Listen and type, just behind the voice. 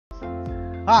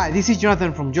Hi, this is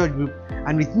Jonathan from George Group,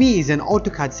 and with me is an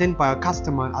AutoCAD sent by our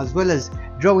customer as well as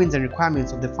drawings and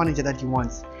requirements of the furniture that he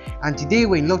wants. And today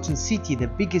we're in Welcom City, the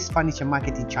biggest furniture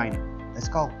market in China. Let's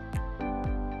go.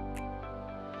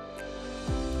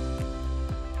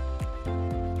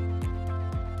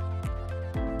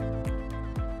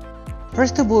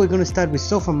 First of all, we're going to start with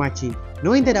sofa matching.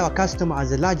 Knowing that our customer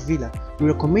has a large villa, we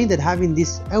recommend that having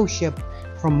this L shape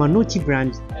from Manucci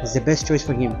brand is the best choice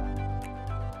for him.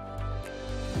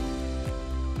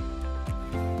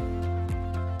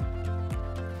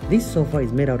 This sofa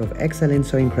is made out of excellent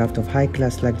sewing craft of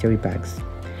high-class luxury bags,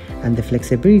 and the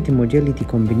flexibility-modularity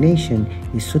combination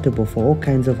is suitable for all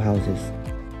kinds of houses.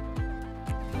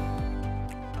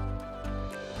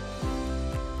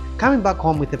 Coming back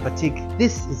home with the fatigue,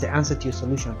 this is the answer to your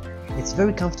solution. It's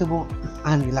very comfortable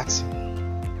and relaxing.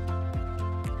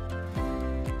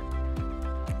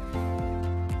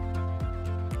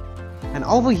 And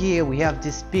over here we have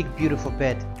this big beautiful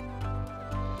bed.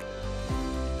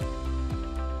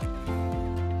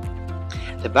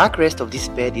 The backrest of this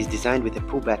bed is designed with a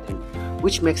pull button,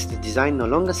 which makes the design no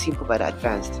longer simple but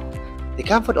advanced. The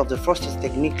comfort of the frosted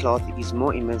technique cloth is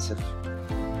more immersive.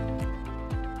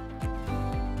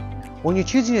 When you're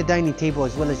choosing your dining table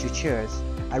as well as your chairs,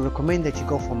 I recommend that you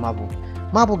go for marble.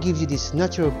 Marble gives you this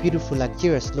natural, beautiful,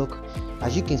 luxurious look,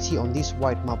 as you can see on this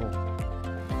white marble.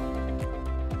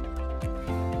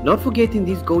 Not forgetting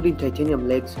these golden titanium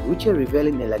legs, which are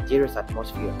revealing a luxurious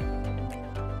atmosphere.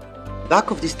 The back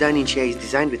of this dining chair is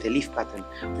designed with a leaf pattern,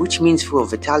 which means full of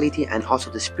vitality and also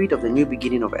the spirit of the new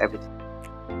beginning of everything.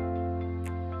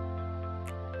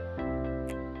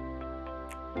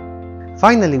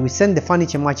 Finally, we send the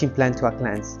furniture matching plan to our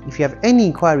clients. If you have any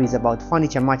inquiries about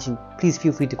furniture matching, please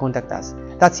feel free to contact us.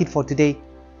 That's it for today.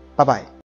 Bye bye.